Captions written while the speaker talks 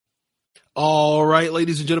All right,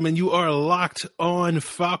 ladies and gentlemen, you are locked on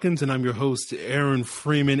Falcons, and I'm your host, Aaron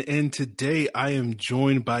Freeman. And today I am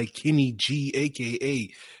joined by Kenny G, aka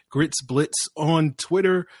Grits Blitz on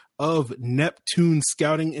Twitter of Neptune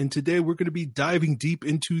Scouting. And today we're going to be diving deep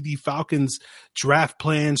into the Falcons draft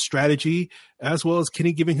plan strategy, as well as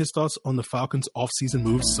Kenny giving his thoughts on the Falcons offseason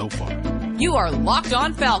moves so far. You are Locked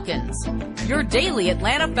On Falcons, your daily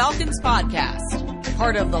Atlanta Falcons podcast.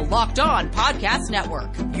 Part of the Locked On Podcast Network,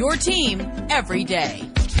 your team every day.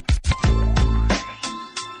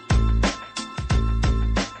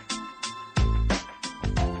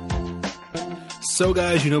 So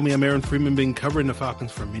guys, you know me, I'm Aaron Freeman, been covering the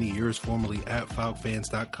Falcons for many years, formerly at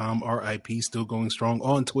FalcFans.com, RIP, still going strong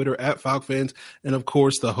on Twitter at FalcFans, and of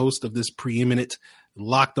course the host of this preeminent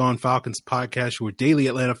Locked On Falcons podcast, your daily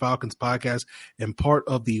Atlanta Falcons podcast, and part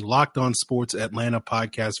of the Locked On Sports Atlanta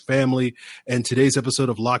podcast family. And today's episode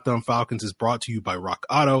of Locked On Falcons is brought to you by Rock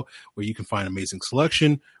Auto, where you can find amazing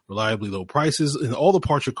selection, reliably low prices, and all the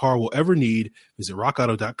parts your car will ever need. Visit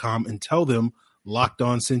rockauto.com and tell them Locked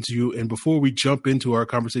On sent you. And before we jump into our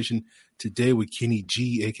conversation today with Kenny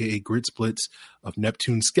G, aka Grits Blitz of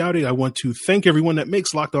Neptune Scouting, I want to thank everyone that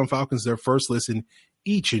makes Locked On Falcons their first listen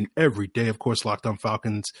each and every day. Of course, Locked On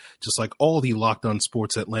Falcons, just like all the Locked On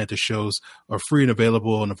Sports Atlanta shows, are free and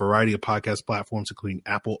available on a variety of podcast platforms, including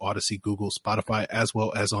Apple, Odyssey, Google, Spotify, as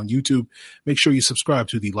well as on YouTube. Make sure you subscribe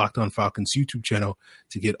to the Locked On Falcons YouTube channel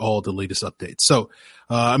to get all the latest updates. So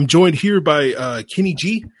I'm joined here by Kenny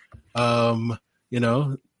G.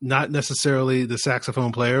 Not necessarily the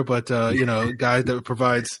saxophone player, but, guy that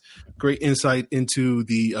provides great insight into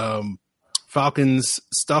the Falcons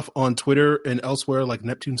stuff on Twitter and elsewhere, like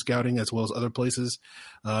Neptune Scouting, as well as other places.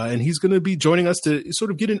 And he's going to be joining us to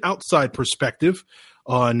sort of get an outside perspective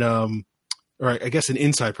on, or I guess an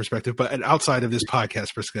inside perspective, but an outside of this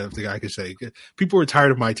podcast perspective, I could say. People are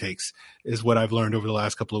tired of my takes, is what I've learned over the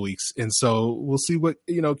last couple of weeks. And so we'll see what,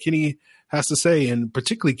 Kenny has to say. And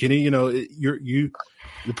particularly, Kenny,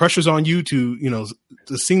 the pressure's on you to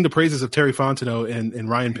sing the praises of Terry Fontenot and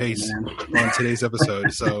Ryan Pace on today's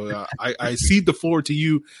episode. So I cede the floor to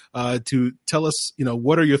you to tell us,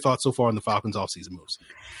 what are your thoughts so far on the Falcons offseason moves?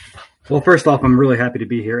 Well, first off, I'm really happy to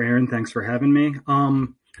be here, Aaron. Thanks for having me.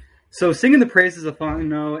 So singing the praises of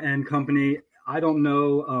Fontenot and company, I don't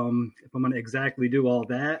know if I'm going to exactly do all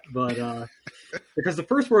that, but because the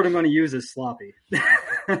first word I'm going to use is sloppy.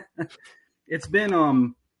 It's been,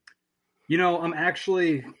 I'm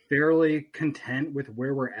actually fairly content with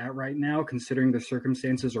where we're at right now, considering the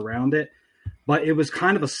circumstances around it. But it was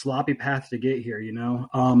kind of a sloppy path to get here,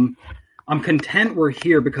 I'm content we're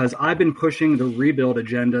here because I've been pushing the rebuild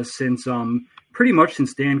agenda since pretty much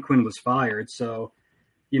since Dan Quinn was fired. So,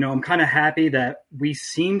 I'm kind of happy that we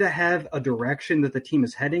seem to have a direction that the team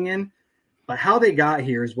is heading in. But how they got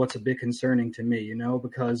here is what's a bit concerning to me,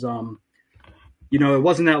 because it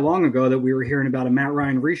wasn't that long ago that we were hearing about a Matt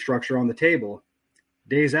Ryan restructure on the table.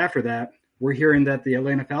 Days after that, we're hearing that the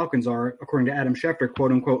Atlanta Falcons are, according to Adam Schefter,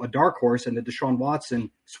 quote unquote, a dark horse in the Deshaun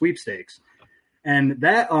Watson sweepstakes. And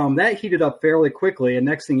that heated up fairly quickly. And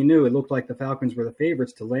next thing you knew, it looked like the Falcons were the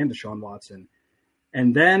favorites to land Deshaun Watson.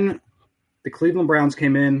 And then the Cleveland Browns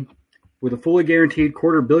came in with a fully guaranteed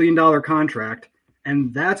 $250 million contract.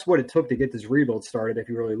 And that's what it took to get this rebuild started. If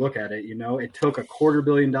you really look at it, it took a $250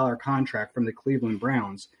 million contract from the Cleveland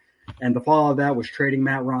Browns. And the fallout of that was trading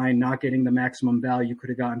Matt Ryan, not getting the maximum value you could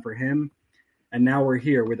have gotten for him. And now we're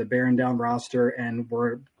here with a bearing down roster and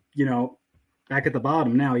we're, back at the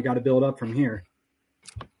bottom now. You got to build up from here.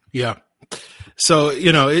 Yeah. So,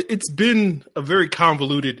 it's been a very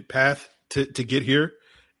convoluted path to get here.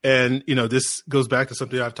 And, this goes back to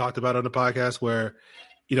something I've talked about on the podcast where,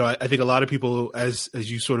 I think a lot of people, as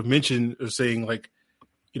you sort of mentioned, are saying like,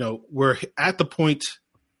 we're at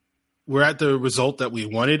the result that we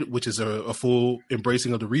wanted, which is a full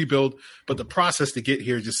embracing of the rebuild. But the process to get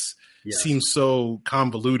here just seems so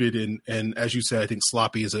convoluted. And as you said, I think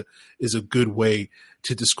sloppy is a good way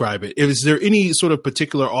to describe it. Is there any sort of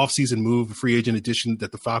particular offseason move, free agent addition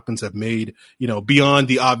that the Falcons have made, beyond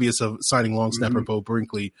the obvious of signing long snapper Bo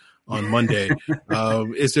Brinkley on Monday?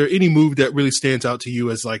 Is there any move that really stands out to you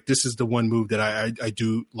as like, this is the one move that I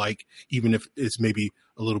do like, even if it's maybe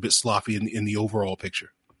a little bit sloppy in the overall picture?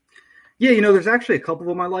 Yeah, there's actually a couple of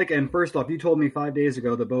them I like. And first off, you told me 5 days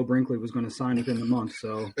ago that Bo Brinkley was going to sign within the month.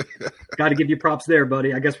 So got to give you props there,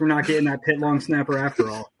 buddy. I guess we're not getting that Pitt long snapper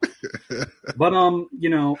after all. But,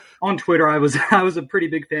 on Twitter, I was a pretty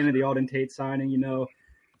big fan of the Auden Tate signing,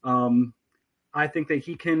 I think that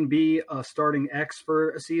he can be a starting X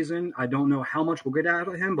for a season. I don't know how much we'll get out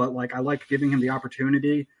of him, but I like giving him the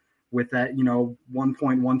opportunity with that,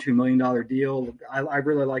 $1.12 million deal. I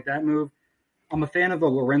really like that move. I'm a fan of the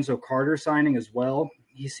Lorenzo Carter signing as well.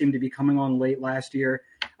 He seemed to be coming on late last year.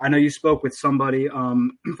 I know you spoke with somebody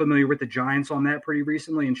familiar with the Giants on that pretty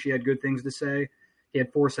recently, and she had good things to say. He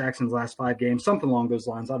had 4 sacks in his last 5 games, something along those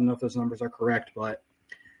lines. I don't know if those numbers are correct, but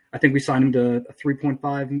I think we signed him to a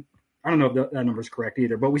 3.5. I don't know if that number is correct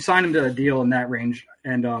either, but we signed him to a deal in that range,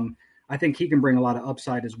 and I think he can bring a lot of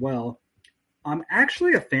upside as well. I'm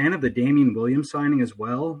actually a fan of the Damian Williams signing as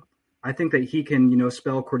well. I think that he can,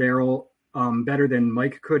 spell Cordero better than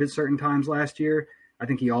Mike could at certain times last year. I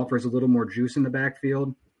think he offers a little more juice in the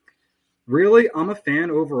backfield. Really, I'm a fan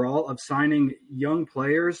overall of signing young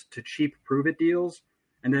players to cheap prove-it deals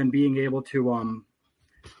and then being able to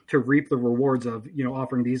reap the rewards of,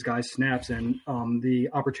 offering these guys snaps and the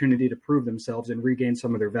opportunity to prove themselves and regain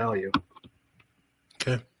some of their value.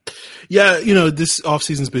 Okay. Yeah, this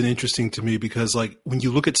offseason's been interesting to me because, when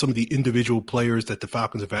you look at some of the individual players that the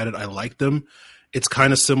Falcons have added, I like them. It's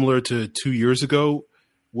kind of similar to 2 years ago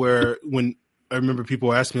where when I remember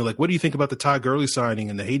people asking me, what do you think about the Todd Gurley signing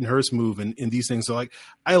and the Hayden Hurst move and these things? So,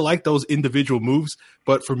 I like those individual moves,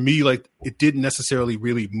 but for me, it didn't necessarily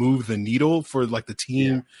really move the needle for, the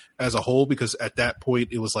team as a whole, because at that point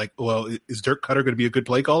it was well, is Dirk Cutter going to be a good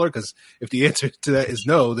play caller? Because if the answer to that is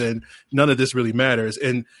no, then none of this really matters.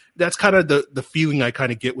 And that's kind of the feeling I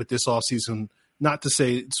kind of get with this offseason, not to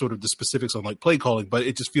say sort of the specifics on, play calling, but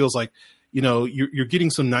it just feels like, you're getting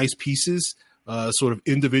some nice pieces, sort of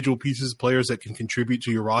individual pieces, players that can contribute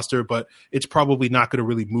to your roster, but it's probably not going to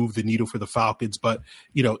really move the needle for the Falcons. But,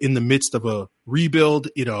 in the midst of a rebuild,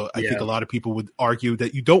 I think a lot of people would argue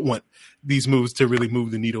that you don't want these moves to really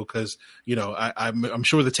move the needle because, I'm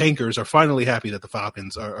sure the tankers are finally happy that the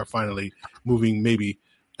Falcons are finally moving, maybe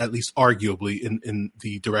at least arguably in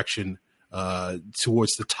the direction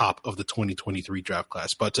towards the top of the 2023 draft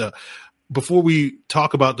class. But before we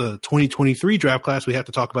talk about the 2023 draft class, we have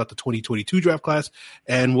to talk about the 2022 draft class,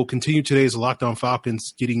 and we'll continue today's Locked On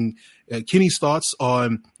Falcons getting Kenny's thoughts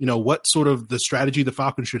on, what sort of the strategy the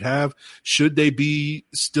Falcons should have. Should they be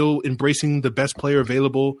still embracing the best player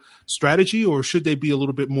available strategy, or should they be a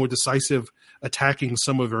little bit more decisive attacking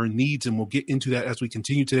some of our needs? And we'll get into that as we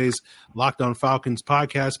continue today's Locked On Falcons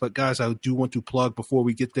podcast. But guys, I do want to plug before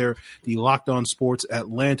we get there, the Locked On Sports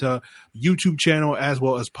Atlanta YouTube channel, as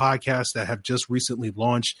well as podcasts that have just recently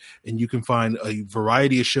launched. And you can find a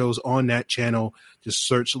variety of shows on that channel. Just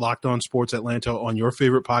search Locked On Sports Atlanta on your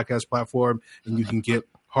favorite podcast platform, and you can get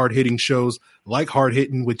hard-hitting shows like Hard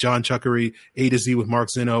Hitting with John Chuckery, A to Z with Mark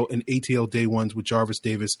Zeno, and ATL Day Ones with Jarvis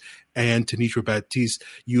Davis and Tanisha Baptiste.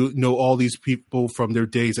 You know all these people from their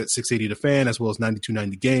days at 680 The Fan as well as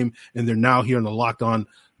 92.9 The Game, and they're now here on the Locked On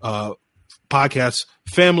podcast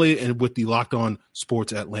family and with the Locked On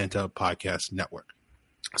Sports Atlanta podcast network.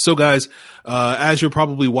 So, guys, as you're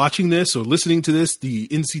probably watching this or listening to this, the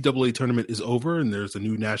NCAA tournament is over, and there's a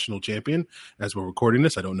new national champion. As we're recording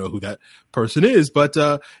this, I don't know who that person is, but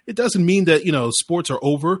it doesn't mean that, sports are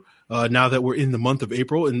over. Now that we're in the month of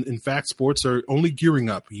April, and in fact, sports are only gearing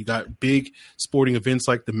up. You got big sporting events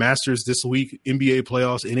like the Masters this week, NBA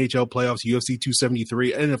playoffs, NHL playoffs, UFC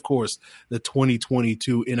 273, and of course, the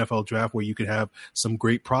 2022 NFL draft, where you can have some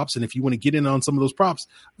great props. And if you want to get in on some of those props,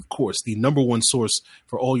 of course, the number one source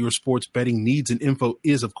for all your sports betting needs and info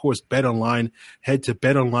is, of course, BetOnline. Head to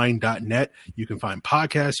betonline.net. You can find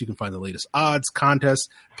podcasts, you can find the latest odds, contests,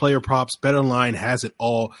 player props. BetOnline has it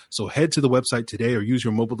all. So head to the website today or use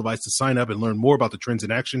your mobile device to sign up and learn more about the trends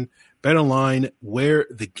in action. BetOnline, where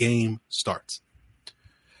the game starts.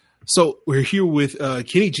 So we're here with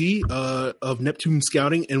Kenny G of Neptune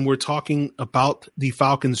Scouting, and we're talking about the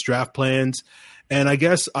Falcons draft plans. And I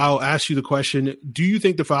guess I'll ask you the question, do you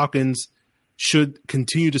think the Falcons should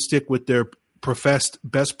continue to stick with their professed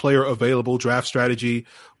best player available draft strategy,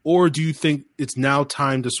 or do you think it's now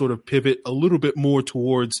time to sort of pivot a little bit more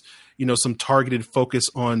towards, some targeted focus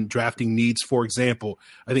on drafting needs? For example,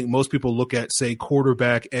 I think most people look at, say,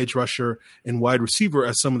 quarterback, edge rusher, and wide receiver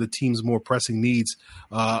as some of the team's more pressing needs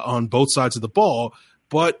on both sides of the ball.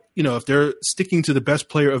 But, if they're sticking to the best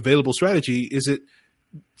player available strategy, is it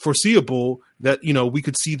foreseeable that, we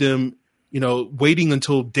could see them waiting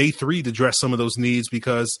until day 3 to address some of those needs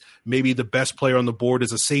because maybe the best player on the board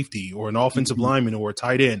is a safety or an offensive lineman or a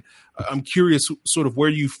tight end? I'm curious sort of where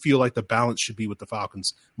you feel like the balance should be with the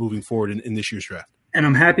Falcons moving forward in this year's draft. And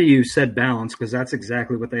I'm happy you said balance because that's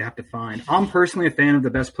exactly what they have to find. I'm personally a fan of the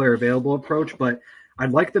best player available approach, but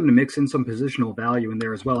I'd like them to mix in some positional value in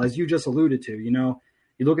there as well. As you just alluded to, you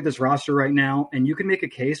look at this roster right now and you can make a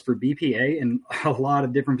case for BPA in a lot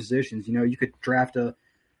of different positions. You could draft a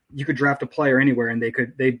player anywhere and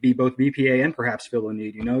they'd be both BPA and perhaps fill a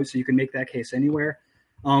need, so you can make that case anywhere.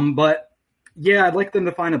 But Yeah, I'd like them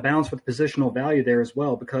to find a balance with positional value there as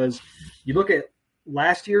well, because you look at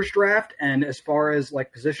last year's draft, and as far as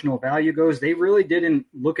like positional value goes, they really didn't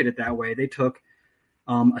look at it that way. They took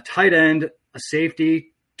a tight end, a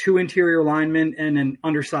safety, 2 interior linemen, and an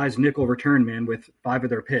undersized nickel return man with 5 of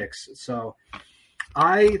their picks. So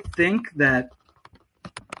I think that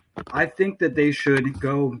they should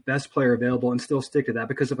go best player available and still stick to that,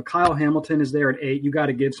 because if a Kyle Hamilton is there at 8, you got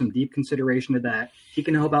to give some deep consideration to that. He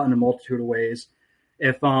can help out in a multitude of ways.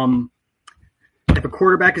 If a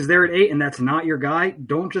quarterback is there at 8 and that's not your guy,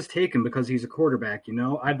 don't just take him because he's a quarterback. You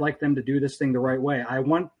know, I'd like them to do this thing the right way. I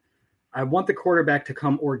want the quarterback to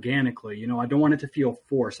come organically. You know, I don't want it to feel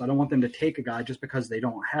forced. I don't want them to take a guy just because they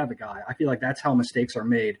don't have a guy. I feel like that's how mistakes are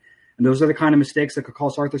made. And those are the kind of mistakes that could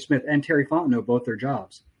cost Arthur Smith and Terry Fontenot both their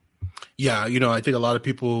jobs. Yeah, you know, I think a lot of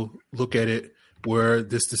people look at it where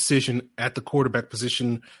this decision at the quarterback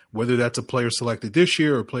position, whether that's a player selected this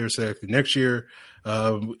year or a player selected next year,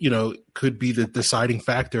 you know, could be the deciding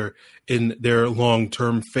factor in their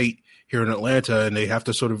long-term fate here in Atlanta, and they have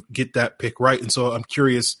to sort of get that pick right. And so I'm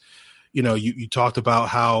curious, you know, you talked about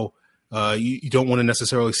how you don't want to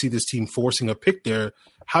necessarily see this team forcing a pick there.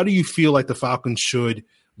 How do you feel like the Falcons should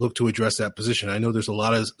look to address that position? I know there's a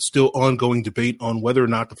lot of still ongoing debate on whether or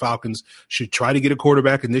not the Falcons should try to get a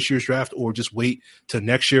quarterback in this year's draft or just wait to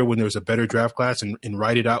next year when there's a better draft class and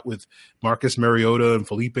ride it out with Marcus Mariota and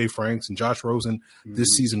Felipe Franks and Josh Rosen this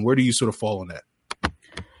season. Where do you sort of fall on that?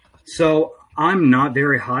 So I'm not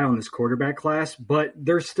very high on this quarterback class, but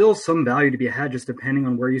there's still some value to be had just depending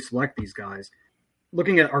on where you select these guys.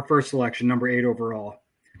 Looking at our first selection, number 8 overall,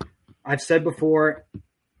 I've said before,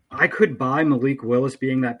 I could buy Malik Willis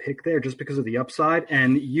being that pick there just because of the upside.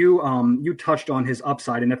 And you touched on his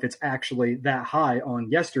upside and if it's actually that high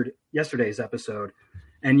on yesterday's episode.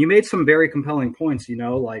 And you made some very compelling points, you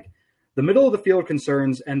know, like the middle of the field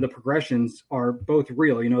concerns and the progressions are both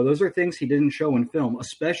real. You know, those are things he didn't show in film,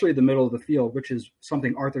 especially the middle of the field, which is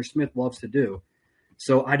something Arthur Smith loves to do.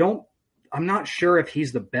 So I'm not sure if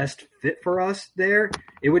he's the best fit for us there.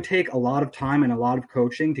 It would take a lot of time and a lot of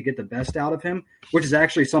coaching to get the best out of him, which is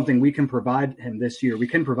actually something we can provide him this year. We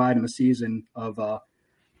can provide him a season of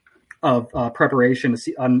preparation,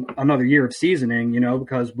 another year of seasoning, you know,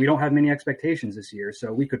 because we don't have many expectations this year.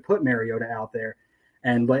 So we could put Mariota out there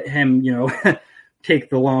and let him, you know, take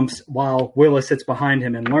the lumps while Willis sits behind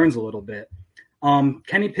him and learns a little bit.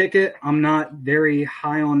 Kenny Pickett, I'm not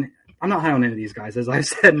high on any of these guys, as I've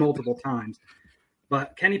said multiple times.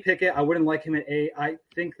 But Kenny Pickett, I wouldn't like him at 8. I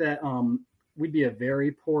think that we'd be a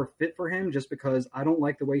very poor fit for him just because I don't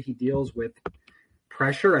like the way he deals with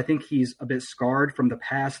pressure. I think he's a bit scarred from the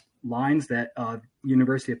past lines that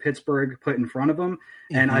University of Pittsburgh put in front of him.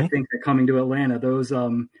 Mm-hmm. And I think that coming to Atlanta, those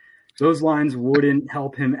lines wouldn't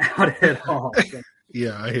help him out at all. So,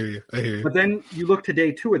 yeah, I hear you. But then you look to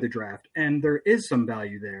day 2 of the draft, and there is some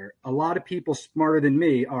value there. A lot of people smarter than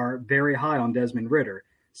me are very high on Desmond Ridder.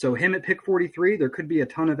 So him at pick 43, there could be a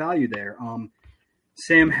ton of value there.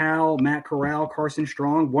 Sam Howell, Matt Corral, Carson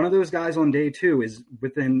Strong, one of those guys on day 2 is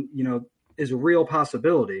a real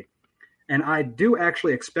possibility. And I do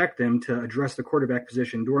actually expect them to address the quarterback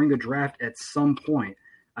position during the draft at some point.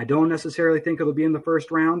 I don't necessarily think it'll be in the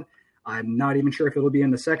first round. I'm not even sure if it'll be in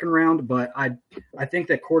the second round, but I think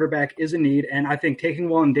that quarterback is a need, and I think taking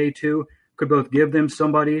one on day 2 could both give them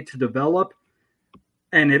somebody to develop,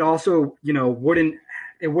 and it also, you know, wouldn't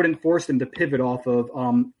force them to pivot off of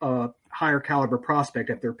a higher caliber prospect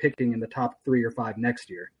if they're picking in the top 3 or 5 next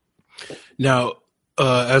year. Now,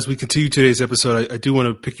 as we continue today's episode, I do want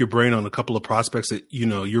to pick your brain on a couple of prospects that, you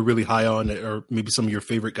know, you're really high on, or maybe some of your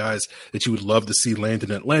favorite guys that you would love to see land in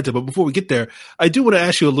Atlanta. But before we get there, I do want to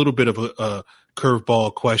ask you a little bit of a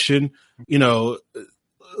curveball question. You know,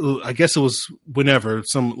 I guess it was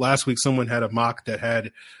last week, someone had a mock that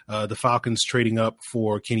had the Falcons trading up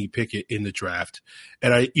for Kenny Pickett in the draft.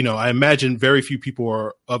 And I imagine very few people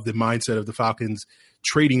are of the mindset of the Falcons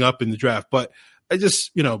trading up in the draft, but I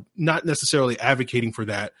just, you know, not necessarily advocating for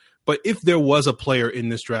that. But if there was a player in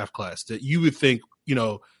this draft class that you would think, you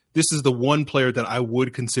know, this is the one player that I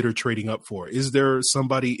would consider trading up for, is there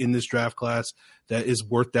somebody in this draft class that is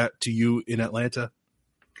worth that to you in Atlanta?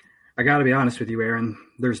 I got to be honest with you, Aaron.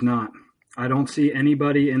 There's not. I don't see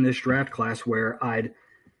anybody in this draft class where I'd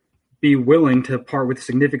be willing to part with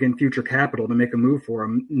significant future capital to make a move for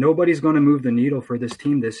him. Nobody's going to move the needle for this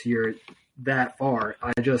team this year that far.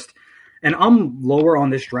 And I'm lower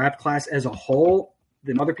on this draft class as a whole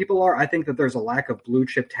than other people are. I think that there's a lack of blue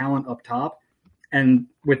chip talent up top. And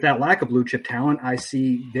with that lack of blue chip talent, I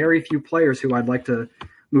see very few players who I'd like to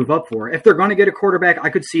move up for. If they're going to get a quarterback,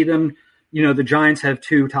 I could see them the Giants have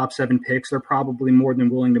 2 top 7 picks. They're probably more than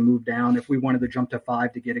willing to move down. If we wanted to jump to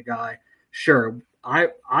 5 to get a guy, sure.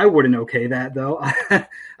 I wouldn't okay that, though.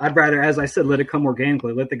 I'd rather, as I said, let it come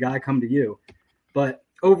organically. Let the guy come to you. But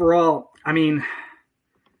overall, I mean,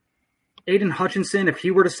 Aiden Hutchinson, if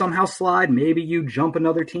he were to somehow slide, maybe you jump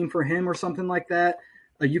another team for him or something like that.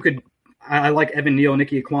 I like Evan Neal,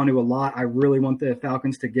 Nicky Ekwonu a lot. I really want the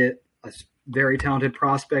Falcons to get a very talented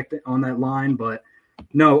prospect on that line. But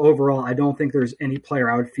no, overall, I don't think there's any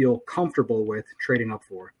player I would feel comfortable with trading up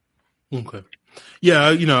for. Okay. Yeah,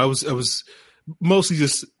 I was mostly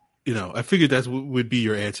just, I figured that would be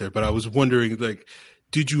your answer, but I was wondering, like,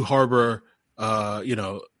 did you harbor,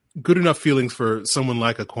 good enough feelings for someone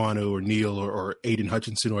like Ekwonu or Neal or Aiden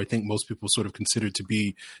Hutchinson, who I think most people sort of consider to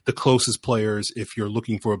be the closest players if you're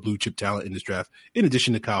looking for a blue chip talent in this draft, in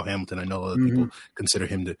addition to Kyle Hamilton. I know other people consider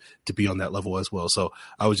him to be on that level as well. So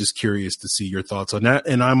I was just curious to see your thoughts on that.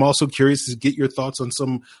 And I'm also curious to get your thoughts on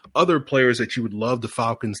some other players that you would love the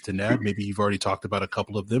Falcons to nab. Maybe you've already talked about a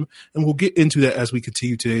couple of them, and we'll get into that as we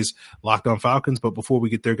continue today's Locked On Falcons. But before we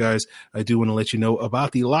get there, guys, I do want to let you know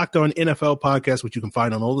about the Locked On NFL podcast, which you can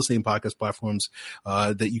find on all the same podcast platforms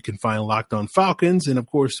that you can find Locked On Falcons. And of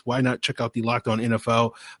course, why not check out the Locked On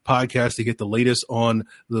NFL podcast to get the latest on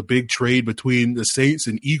the big trade between the Saints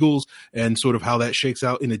and Eagles and sort of how that shakes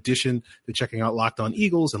out, in addition to checking out Locked On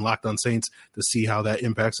Eagles and Locked On Saints to see how that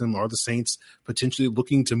impacts them. Are the Saints potentially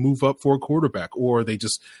looking to move up for a quarterback, or are they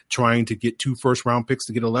just trying to get 2 first-round picks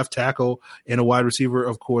to get a left tackle and a wide receiver?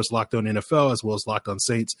 Of course, Locked On NFL as well as Locked On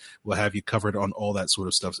Saints will have you covered on all that sort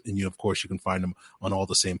of stuff. And of course, you can find them on all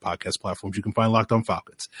the same podcast platforms. You can find Locked On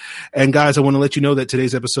Falcons. And guys, I want to let you know that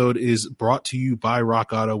today's episode is brought to you by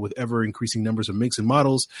Rock Auto. With ever increasing numbers of makes and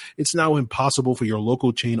models, it's now impossible for your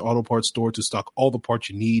local chain auto parts store to stock all the parts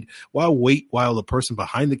you need while the person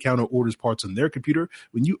behind the counter orders parts on their computer,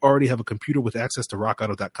 when you already have a computer with access to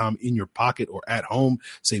rockauto.com in your pocket or at home.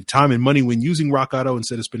 Save time and money when using Rock Auto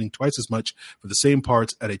instead of spending twice as much for the same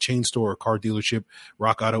parts at a chain store or car dealership.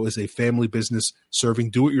 Rock Auto is a family business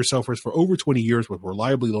serving do-it-yourselfers for over 20 years with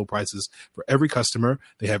reliably low prices for every customer.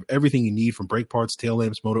 They have everything you need, from brake parts, tail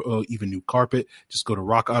lamps, motor oil, even new carpet. Just go to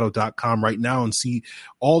rockauto.com right now and see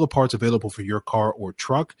all the parts available for your car or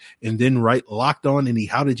truck, and then write Locked On in the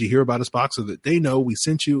How Did You Hear About Us box so that they know we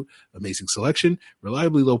sent you. Amazing selection,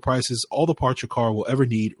 reliably low prices, all the parts your car will ever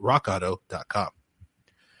need. rockauto.com.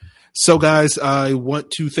 So, guys, I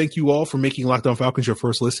want to thank you all for making Locked On Falcons your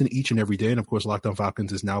first listen each and every day. And, of course, Locked On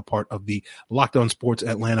Falcons is now part of the Locked On Sports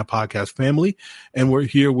Atlanta podcast family. And we're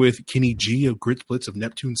here with Kenny G of Grit Splits of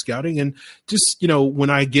Neptune Scouting. And just, when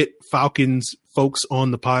I get Falcons folks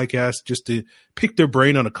on the podcast, just to pick their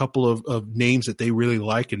brain on a couple of names that they really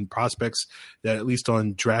like and prospects that, at least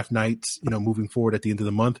on draft nights, moving forward at the end of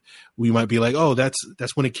the month, we might be like, oh, that's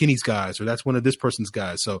one of Kenny's guys, or that's one of this person's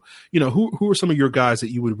guys. So, who are some of your guys that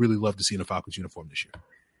you would really love to see in a Falcons uniform this year?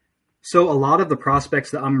 So a lot of the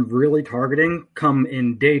prospects that I'm really targeting come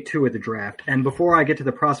in day 2 of the draft. And before I get to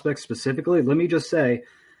the prospects specifically, let me just say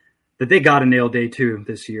that they got to nail day 2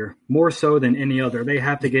 this year, more so than any other. They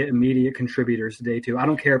have to get immediate contributors day 2. I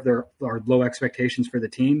don't care if there are low expectations for the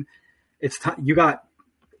team. You got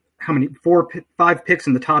how many? 5 picks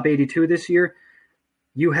in the top 82 this year.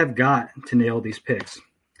 You have got to nail these picks.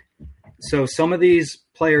 So some of these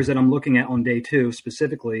players that I'm looking at on day 2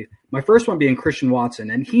 specifically, my first one being Christian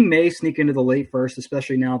Watson, and he may sneak into the late first,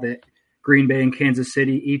 especially now that Green Bay and Kansas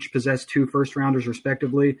City each possess 2 first-rounders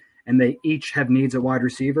respectively, and they each have needs at wide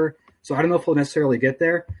receiver. So I don't know if he'll necessarily get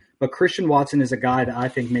there, but Christian Watson is a guy that I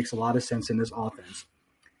think makes a lot of sense in this offense.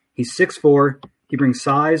 He's 6'4", he brings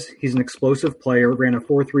size, he's an explosive player, ran a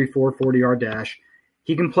 4.34 40-yard dash.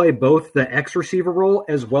 He can play both the X receiver role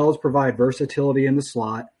as well as provide versatility in the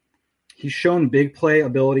slot. He's shown big play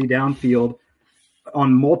ability downfield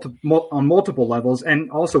on multiple levels,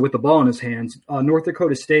 and also with the ball in his hands. North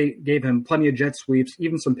Dakota State gave him plenty of jet sweeps,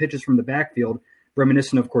 even some pitches from the backfield,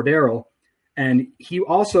 reminiscent of Cordero. And he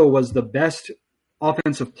also was the best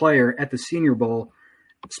offensive player at the Senior Bowl,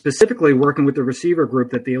 specifically working with the receiver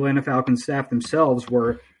group that the Atlanta Falcons staff themselves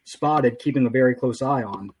were spotted, keeping a very close eye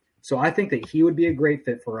on. So I think that he would be a great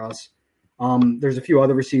fit for us. There's a few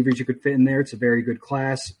other receivers you could fit in there. It's a very good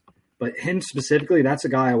class. But him specifically, that's a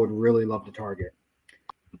guy I would really love to target.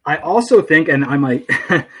 I also think, and I might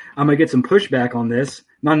get some pushback on this,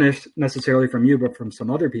 not necessarily from you, but from some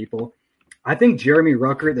other people, I think Jeremy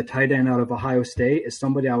Ruckert, the tight end out of Ohio State, is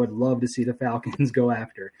somebody I would love to see the Falcons go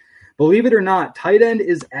after. Believe it or not, tight end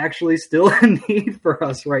is actually still a need for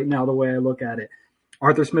us right now, the way I look at it.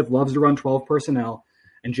 Arthur Smith loves to run 12 personnel,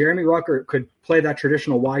 and Jeremy Ruckert could play that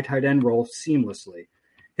traditional wide tight end role seamlessly.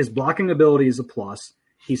 His blocking ability is a plus.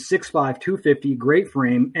 He's 6'5", 250, great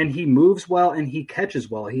frame, and he moves well and he catches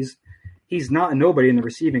well. He's not a nobody in the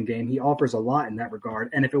receiving game. He offers a lot in that regard.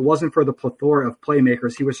 And if it wasn't for the plethora of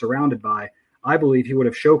playmakers he was surrounded by, I believe he would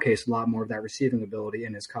have showcased a lot more of that receiving ability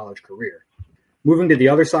in his college career. Moving to the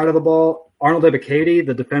other side of the ball, Arnold Ebiketie,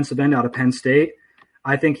 the defensive end out of Penn State.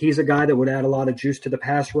 I think he's a guy that would add a lot of juice to the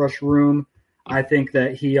pass rush room. I think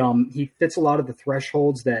that he fits a lot of the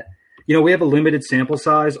thresholds that, we have a limited sample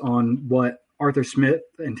size on what Arthur Smith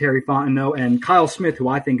and Terry Fontenot and Kyle Smith, who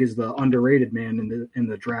I think is the underrated man in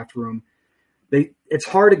the draft room. It's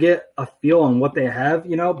hard to get a feel on what they have,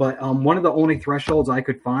 but one of the only thresholds I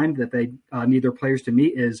could find that they need their players to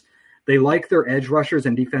meet is they like their edge rushers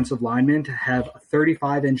and defensive linemen to have a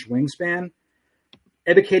 35-inch wingspan.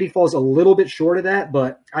 Ebiketie falls a little bit short of that,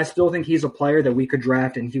 but I still think he's a player that we could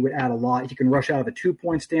draft, and he would add a lot. He can rush out of a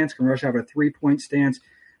 2-point stance, can rush out of a 3-point stance,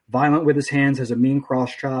 violent with his hands, has a mean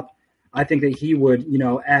cross chop. I think that he would,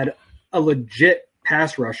 add a legit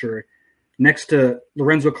pass rusher next to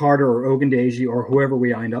Lorenzo Carter or Ogundeji or whoever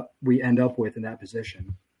we end up with in that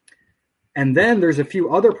position. And then there's a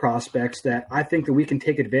few other prospects that I think that we can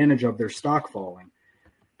take advantage of their stock falling.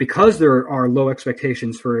 Because there are low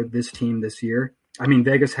expectations for this team this year,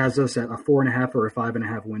 Vegas has us at a 4.5 or a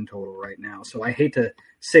 5.5 win total right now. So I hate to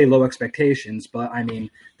say low expectations, but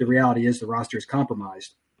the reality is the roster is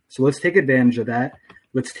compromised. So let's take advantage of that.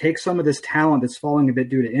 Let's take some of this talent that's falling a bit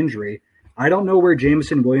due to injury. I don't know where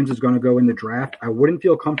Jameson Williams is going to go in the draft. I wouldn't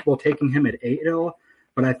feel comfortable taking him at 8 at all,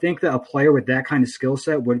 but I think that a player with that kind of skill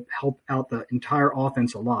set would help out the entire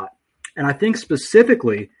offense a lot. And I think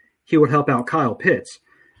specifically he would help out Kyle Pitts,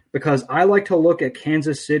 because I like to look at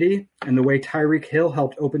Kansas City and the way Tyreek Hill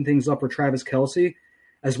helped open things up for Travis Kelce,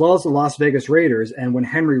 as well as the Las Vegas Raiders. And when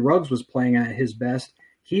Henry Ruggs was playing at his best,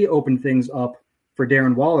 he opened things up for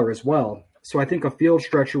Darren Waller as well. So I think a field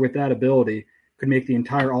stretcher with that ability could make the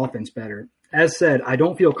entire offense better. As said, I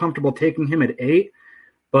don't feel comfortable taking him at 8,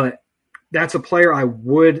 but that's a player I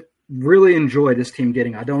would really enjoy this team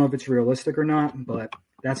getting. I don't know if it's realistic or not, but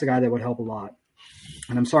that's a guy that would help a lot.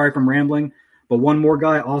 And I'm sorry if I'm rambling, but one more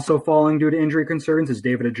guy also falling due to injury concerns is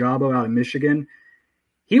David Ojabo out of Michigan.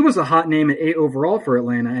 He was a hot name at 8 overall for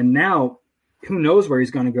Atlanta, and now who knows where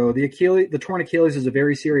he's going to go. The torn Achilles is a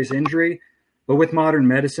very serious injury, but with modern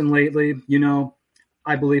medicine lately,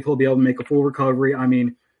 I believe he'll be able to make a full recovery.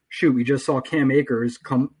 We just saw Cam Akers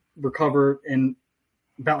recover in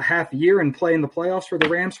about half a year and play in the playoffs for the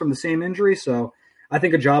Rams from the same injury. So I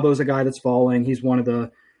think Ojabo is a guy that's falling. He's one of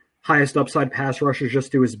the highest upside pass rushers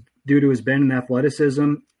just due to his bend and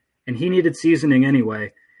athleticism, and he needed seasoning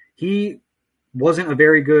anyway. He wasn't a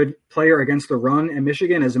very good player against the run in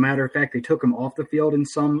Michigan. As a matter of fact, they took him off the field in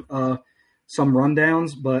some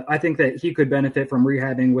rundowns, but I think that he could benefit from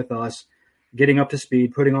rehabbing with us, getting up to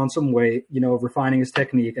speed, putting on some weight, refining his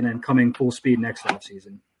technique, and then coming full speed next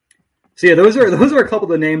offseason. So yeah, those are a couple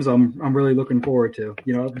of the names I'm really looking forward to.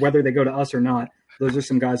 Whether they go to us or not, those are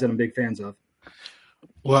some guys that I'm big fans of.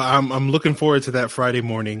 Well, I'm looking forward to that Friday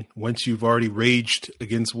morning once you've already raged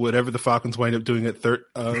against whatever the Falcons wind up doing at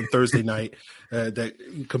Thursday night that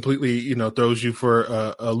completely throws you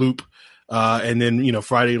for a loop. And then,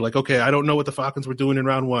 Friday, like, okay, I don't know what the Falcons were doing in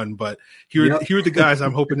round 1, but here are the guys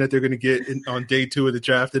I'm hoping that they're going to get on day 2 of the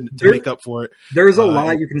draft and to make up for it. There's a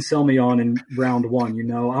lot you can sell me on in round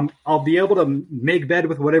 1. I'll be able to make bed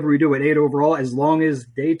with whatever we do at 8 overall, as long as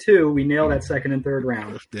day 2, we nail that second and third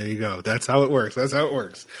round. There you go. That's how it works.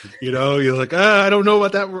 You're like, I don't know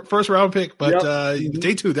about that first round pick, but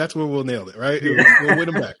day 2, that's where we'll nail it, right? We'll win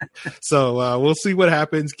them back. So we'll see what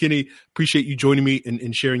happens. Kenny, appreciate you joining me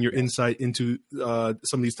and sharing your insight into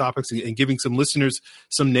some of these topics and giving some listeners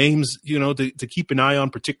some names, to keep an eye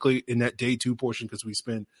on, particularly in that day 2 portion, because we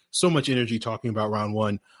spend so much energy talking about round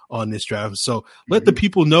 1 on this draft. So let the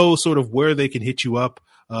people know sort of where they can hit you up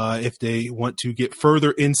if they want to get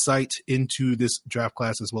further insight into this draft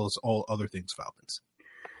class, as well as all other things Falcons.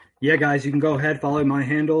 Yeah, guys, you can go ahead, follow my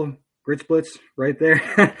handle, Gritsblitz, right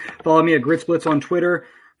there. Follow me at Gritsblitz on Twitter.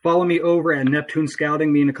 Follow me over at Neptune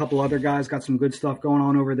Scouting. Me and a couple other guys got some good stuff going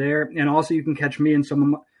on over there. And also you can catch me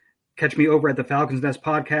over at the Falcons Nest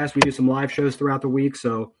podcast. We do some live shows throughout the week,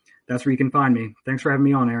 so that's where you can find me. Thanks for having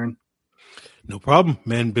me on, Aaron. No problem,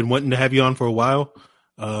 man. Been wanting to have you on for a while.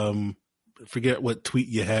 Forget what tweet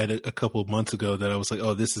you had a couple of months ago that I was like,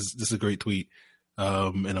 oh, this is a great tweet.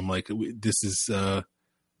 And I'm like, this is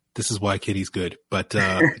why Kenny's good. But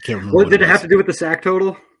I can't remember. Did it have to do with the sack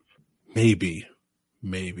total? Maybe.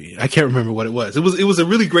 I can't remember what it was. It was a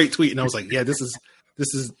really great tweet, and I was like, yeah, this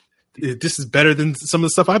is better than some of the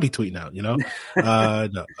stuff I'd be tweeting out, No.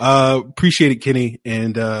 Appreciate it, Kenny,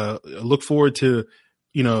 and look forward to,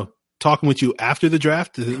 talking with you after the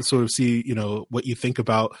draft to sort of see, what you think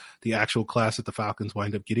about the actual class that the Falcons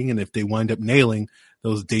wind up getting and if they wind up nailing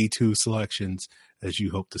those day 2 selections as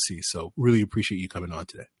you hope to see. So really appreciate you coming on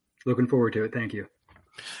today. Looking forward to it. Thank you.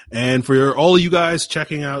 And for all of you guys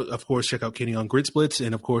checking out, of course, check out Kenny on Grid Splits,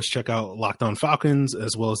 and of course, check out Locked On Falcons,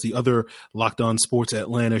 as well as the other Locked On Sports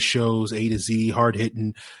Atlanta shows, A to Z, Hard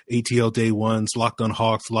Hitting, ATL Day Ones, Locked On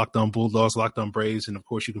Hawks, Locked On Bulldogs, Locked On Braves. And of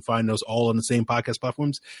course, you can find those all on the same podcast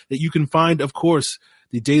platforms that you can find, of course,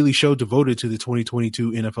 the daily show devoted to the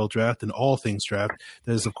 2022 NFL Draft and all things draft.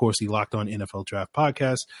 That is, of course, the Locked On NFL Draft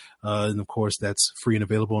podcast. And, of course, that's free and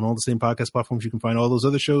available on all the same podcast platforms. You can find all those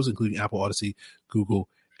other shows, including Apple, Odyssey, Google,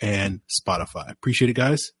 and Spotify. Appreciate it,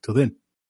 guys. Till then.